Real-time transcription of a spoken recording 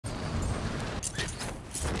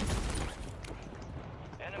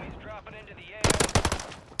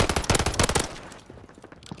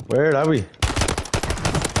Where are we?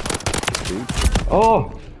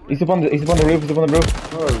 Oh! He's up on the roof, he's up on the roof.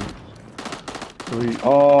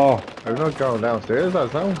 Oh, I'm not going downstairs,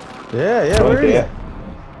 that's now. Yeah, yeah, where are you?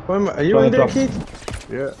 Are you in there, Keith?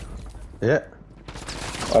 Yeah. Yeah.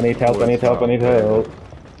 I need help, I need help, I need help.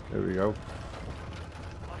 There we go.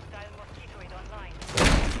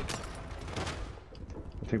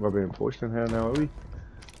 I think we're being pushed in here now, are we?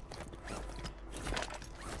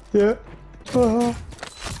 Yeah.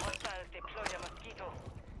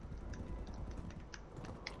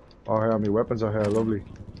 Oh, here, my weapons are here, lovely.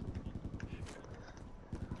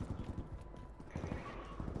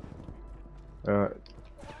 I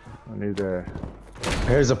need a...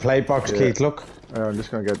 Here's a plate box, Keith, look. I'm just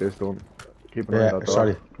gonna get this done. Keep an eye on that door.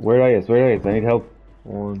 Sorry. Where are you? I need help.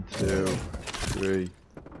 1, 2, 3.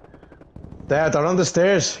 There, they're on the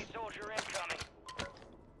stairs.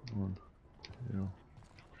 1, 2.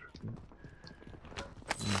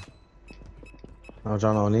 Oh,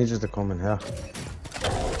 John, I need you to come in here.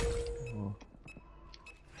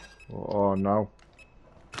 Oh no.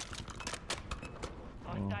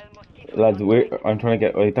 Lads, I'm trying to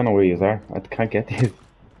get. I don't know where you are. I can't get these.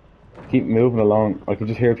 Keep moving along. I can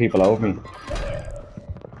just hear people over me.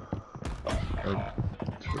 I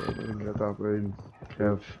didn't get that brain.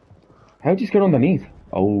 Kev. How'd you just get underneath?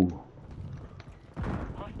 Oh.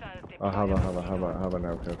 I have it now,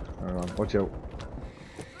 Kev. Hang on, watch out.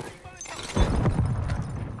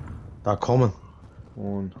 They're coming.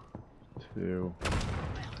 1, 2.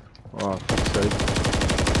 Oh, fuck's sake. 3.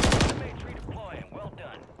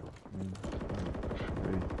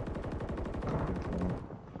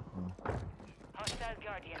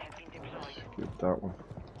 Skip that one.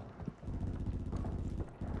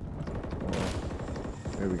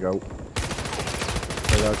 There we go.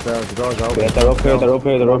 There, that's there. The door's out. Yeah, they're up here, they're up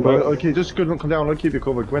here, they're up here. Okay, just come down. I'll keep you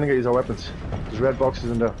covered. Go in and get your weapons. There's red boxes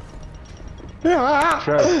in there. Yeah.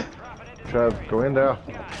 Trev, go in there.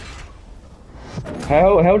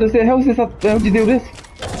 How'd you do this?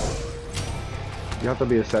 You have to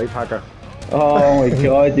be a safe hacker. Oh my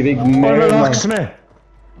god, you big man. Relax me.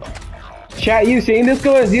 Chat, you seen this,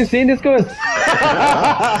 guys? You seen this, guys?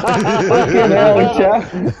 Fucking hell,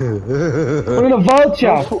 chat. We're in a vault,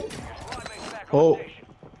 chat. Oh.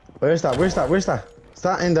 Where's that? Is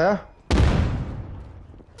that in there?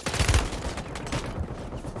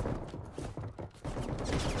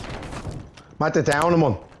 Mat it down,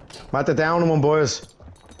 man. Mat it down, man, boys.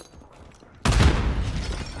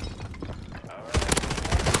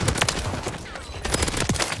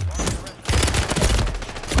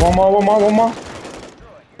 One more.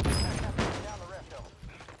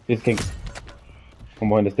 This king. Come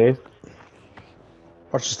behind the stairs.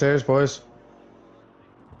 Watch the stairs, boys.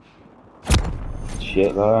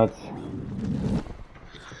 Shit, lads.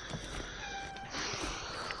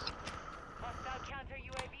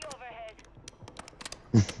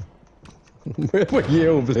 Where were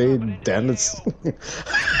you playing Dennis? You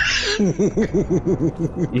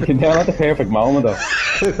can tell at the perfect moment though.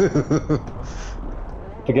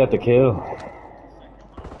 To get the kill.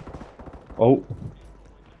 Oh.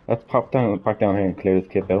 Let's back down here and clear this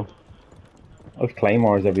kit out. There's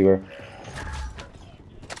claymores everywhere.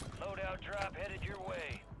 Loadout drop headed your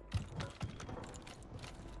way.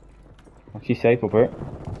 Actually safe up here.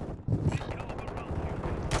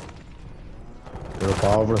 They're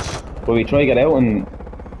above us. Will we try to get out and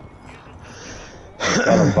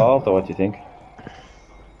get involved, or what do you think?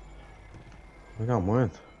 I don't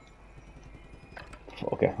mind.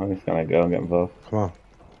 Okay, I'm just gonna go and get involved. Come on.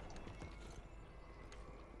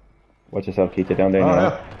 Watch yourself, keep it down there Oh, now.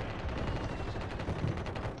 yeah.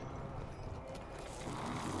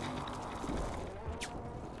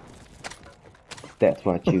 That's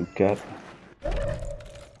what you got.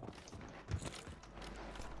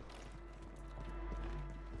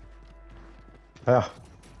 Yeah.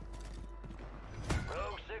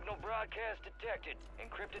 Rogue signal broadcast detected.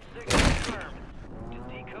 Encrypted signal confirmed. To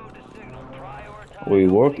decode the signal, prioritize.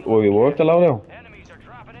 We worked a lot. Enemies are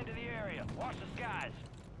dropping into the area. Watch the skies.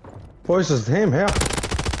 Boys, there's him here.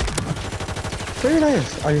 There it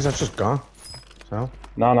is. Oh, he's just gone. So.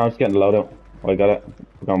 No, I'm just getting the loadout. Oh, I got it.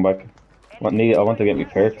 We're going back. I want to get me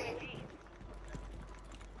perks.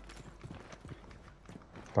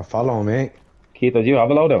 They're following me. Keith, does you have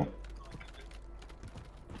a loadout?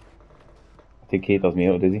 I think Keith does me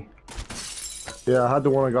out, does he? Yeah, I had the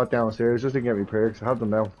one I got downstairs just to get me perks. I have them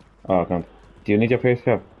now. Oh, I can't. Do you need your perks,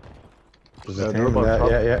 Kev? There's Yeah, a they're thing up on there. top.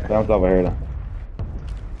 Yeah. Down over here then.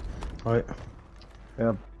 Right.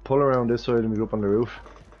 Yeah, pull around this side and we go up on the roof.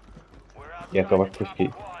 Yeah, go back, push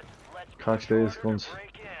Keith. Catch these guns.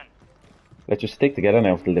 Let's just stick together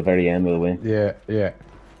now till the very end, we'll win. Yeah.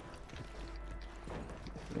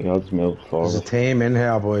 Yeah, I'll just move There's a forward. team in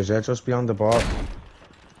here, boys. Yeah, just beyond the bar.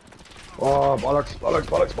 Oh, bollocks, bollocks,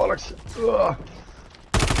 bollocks, bollocks. Ugh.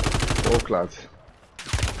 Fuck, lads.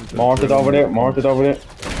 Mortared over there, mortared over there.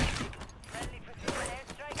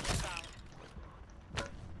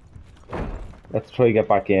 Let's try to get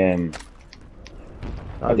back in.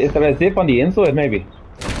 Is there a zip on the inside, maybe?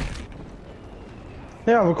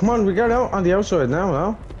 Yeah, well, come on, we get out on the outside now,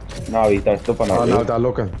 no? No, there's stuff on our Oh, no, roof. they're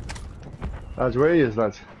looking. Lads, where he is,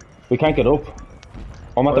 lads? We can't get up.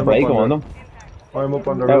 I'm at the I'm break up on on the- them. I'm up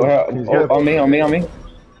on the Here, roof. here, He's oh, got- on me, on me, on me.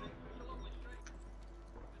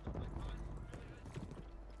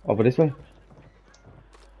 Over this way.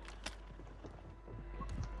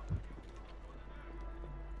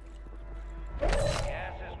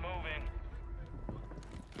 Gas is moving.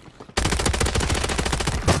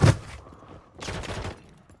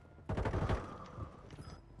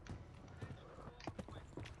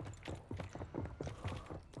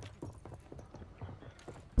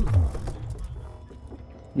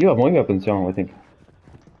 You have my weapons, John, I think.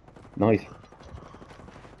 Nice.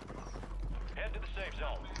 Head to the safe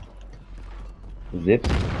zone. Zip.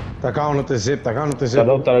 They're going up the zip, they're going up the zip.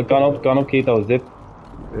 Gone up, Keto, zip.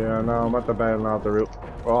 Yeah, no, I'm at the bail now, the roof.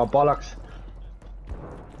 Oh, bollocks.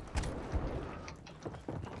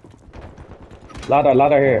 Ladder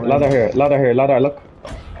here, ladder, look.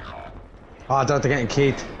 Oh, they're getting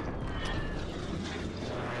Keith.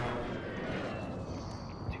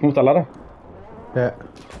 She comes the ladder. Yeah.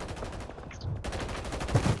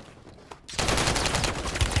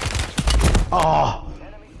 Oh!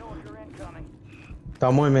 Enemy soldier incoming.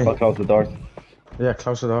 Don't mind me. I'll close the doors. Yeah,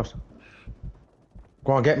 close to that.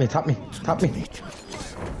 Go on, get me, tap me, tap me. You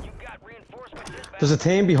got reinforcements inbound. There's a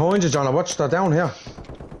team behind you, John. Watch, they're down here.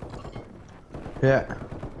 Yeah.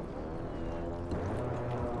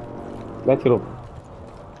 Let's get up.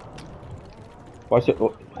 Watch it.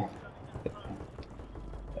 Oh.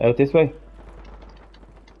 Out this way.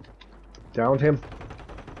 Downed him.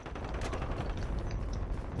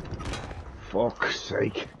 Fuck's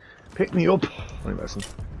sake. Pick me up. I'm messing.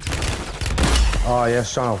 Oh,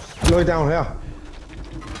 yes, John. Lie down here.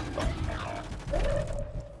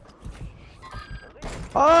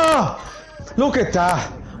 Oh! Look at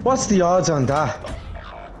that. What's the odds on that?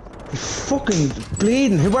 He's fucking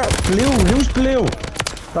bleeding. Who were blue? Who's blue?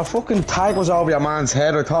 That fucking tag was over your man's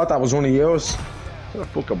head. I thought that was one of yours. What a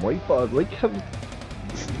fucking white ball, like him.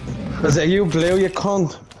 Is it you, blue, you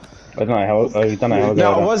cunt? I don't know how.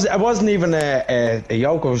 No, it wasn't even a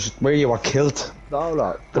yoke. It was where you were killed. No,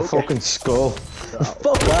 no. The fucking skull.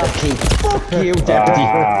 Fuck that, Keith. Fuck you, deputy.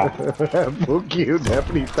 Fuck you,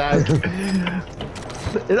 Deputy Tag.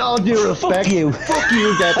 In all due respect, Fuck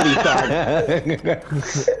you, Deputy Tag.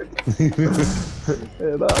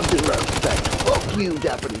 In all due respect, fuck you,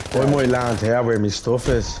 Deputy I Tag. might land here where my stuff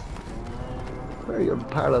is. Very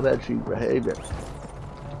unparliamentary behaviour.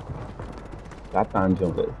 That band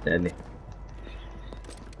jump is deadly.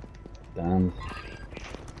 Damn.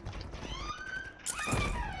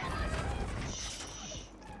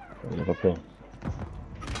 Look up here.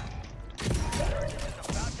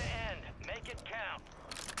 About to end. Make it count.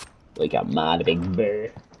 Like a mad big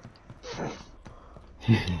bear.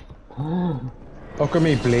 Look at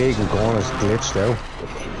me bleeding going, it's glitched out.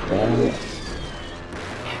 Damn. Make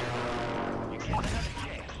it count.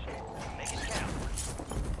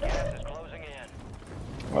 Gas is closing in.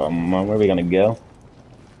 Oh man, where are we gonna go?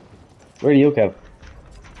 Where are you, Kev?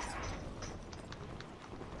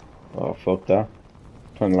 Oh, fuck that.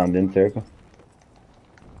 Trying to land in circle.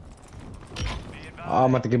 Oh,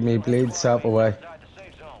 I'm about to give me bleed self away. Inside the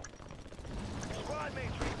safe zone. Squad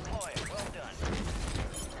mates redeploying.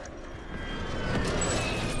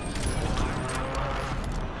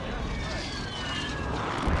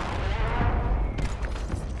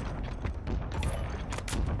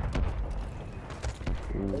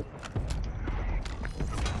 Well done.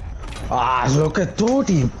 Ah, look at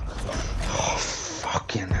Dodie. Oh,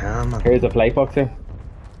 fucking hell, man. Here's a flight box here.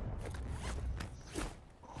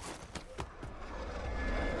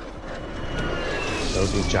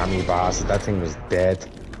 Dodie jammy bastard, that thing was dead.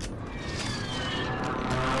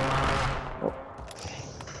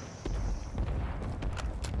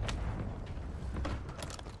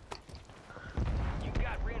 You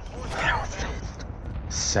got reinforcements.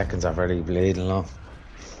 Seconds I've already bleeding long.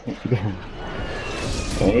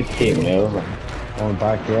 It's keep moving. Going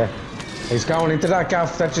back, yeah. He's going into that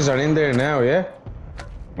gaff thatches are in there now, yeah?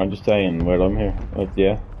 I'm just saying where I'm here.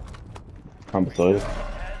 Yeah. I'm beside it.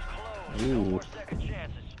 Has closed. No more second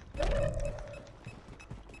chances.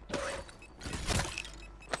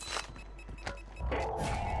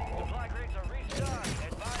 Supply crates are restocked.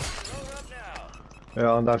 Advise you load up now.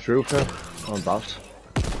 Yeah, on that roof there. On that.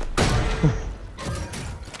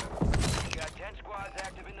 You got 10 squads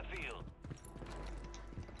active in the field.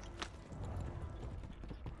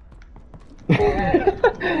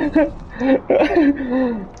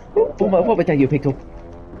 What was that you picked up?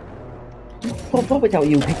 What was that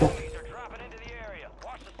you picked up? They're dropping into the area.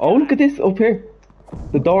 Watch the Oh, look at this up here.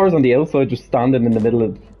 The door's on the outside, just standing in the middle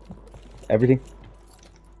of everything.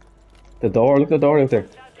 The door, look at the door out there.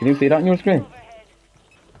 Can you see that on your screen?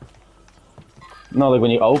 No, like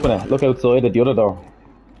when you open it, look outside at the other door.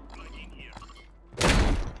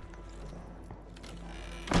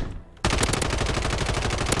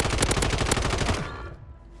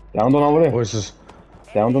 Down one over there. What's this?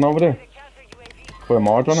 Down one over there. Where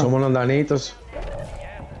more on it? Someone underneath us.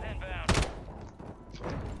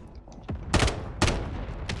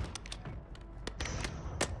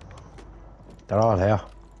 They're all here.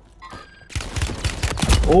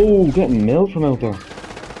 Oh, getting milled from out there.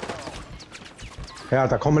 Yeah,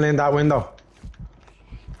 they're coming in that window.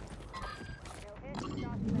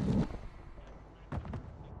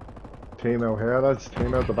 Team out here, lads.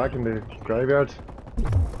 Team out the back in the graveyard.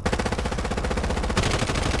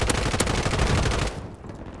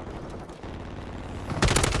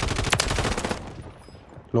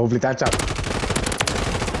 Lovely, that's up.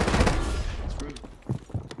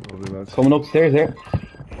 Lovely, lads. Coming upstairs here.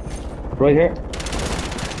 Right here.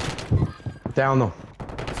 Down though.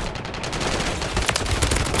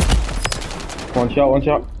 One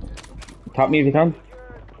shot. Tap me if you can.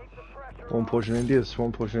 One pushing Indians,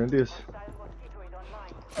 one pushing Indians.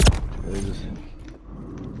 Jesus.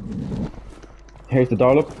 Here's the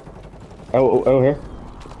door, look. Out here.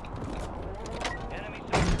 enemy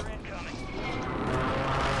soldier incoming.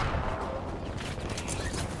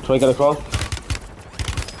 Try to get across.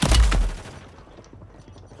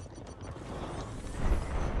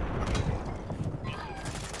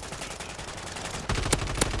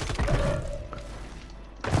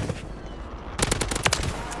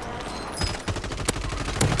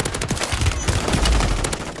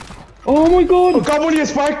 Oh my god! Oh, got one of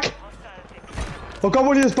his back! Oh, got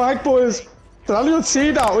one of his back, boys! Did anyone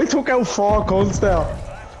see that? We took out 4 guns there.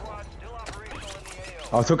 Squad still operational in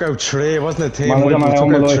the AO. I took out 3, it wasn't a team, Man, we I got my took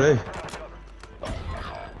helmet out alive. 3.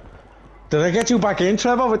 Did I get you back in,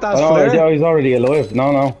 Trevor, with that Oh, flare? yeah, he's already alive.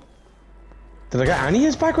 No. Did I get any of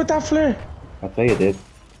his back with that flare? I'll say you did.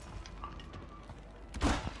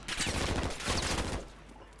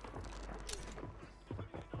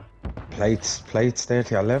 Plates there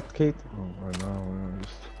to your left, Keith. Oh, I know,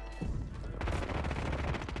 just...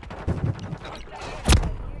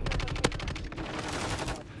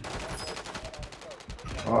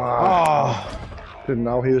 Oh, Didn't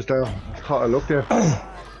know he was there. Thought I looked there. He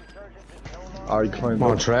climbed come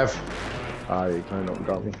on, up. Trev. He climbed up and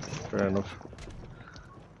got me. Fair enough.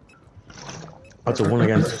 That's a 1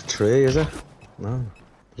 against 3, is it? No.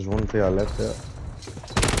 There's one to your left there.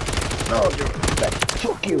 No,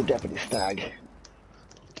 fuck you, Deputy Stag.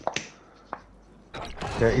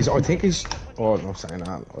 Yeah, I think he's... Oh, no, saying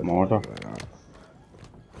that. Mortar.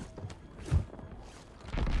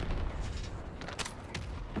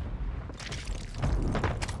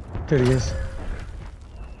 There he is.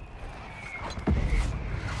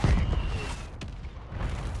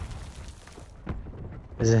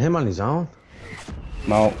 Is it him on his own?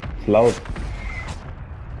 No, it's loud.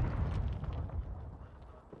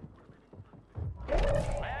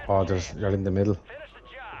 Oh, you're in the middle. Finish the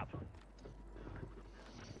job.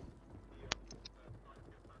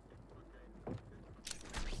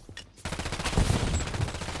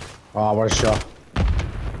 Oh, what a shot.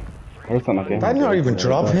 Where's that not Did not even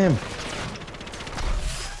drop him.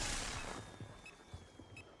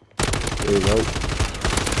 There you go.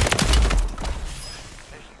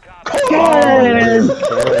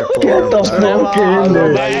 Get the fuck in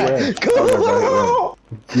there!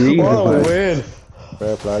 Jesus, What a man. win.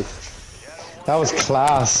 Fair play. That was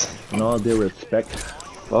class. No due respect.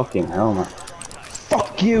 Fucking hell, man.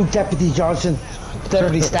 Fuck you, Deputy Johnson.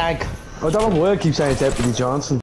 Deputy Stag. I don't know why I keep saying Deputy Johnson.